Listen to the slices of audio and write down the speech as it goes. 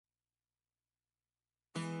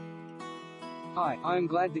Hi, I am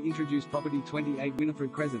glad to introduce property 28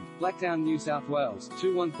 Winifred Crescent, Blacktown, New South Wales,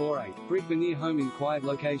 2148. Brick veneer home in quiet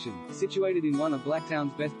location. Situated in one of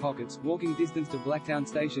Blacktown's best pockets, walking distance to Blacktown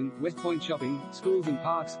Station, West Point shopping, schools and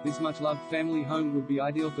parks, this much-loved family home would be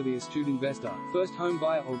ideal for the astute investor, first home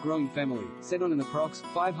buyer or growing family. Set on an approx.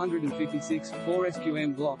 556, 4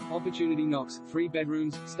 SQM block, opportunity knocks, 3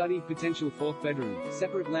 bedrooms, study, potential 4th bedroom,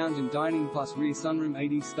 separate lounge and dining plus rear sunroom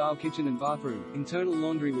 80s style kitchen and bathroom, internal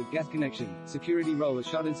laundry with gas connection, security roller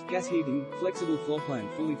shutters, gas heating, flexible floor plan,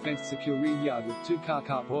 fully fenced secure rear yard with 2-car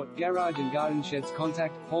carport, garage and garden sheds.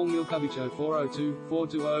 Contact Paul Milkovich 0402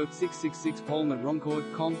 420 666 Paul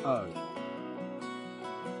Roncourt, com.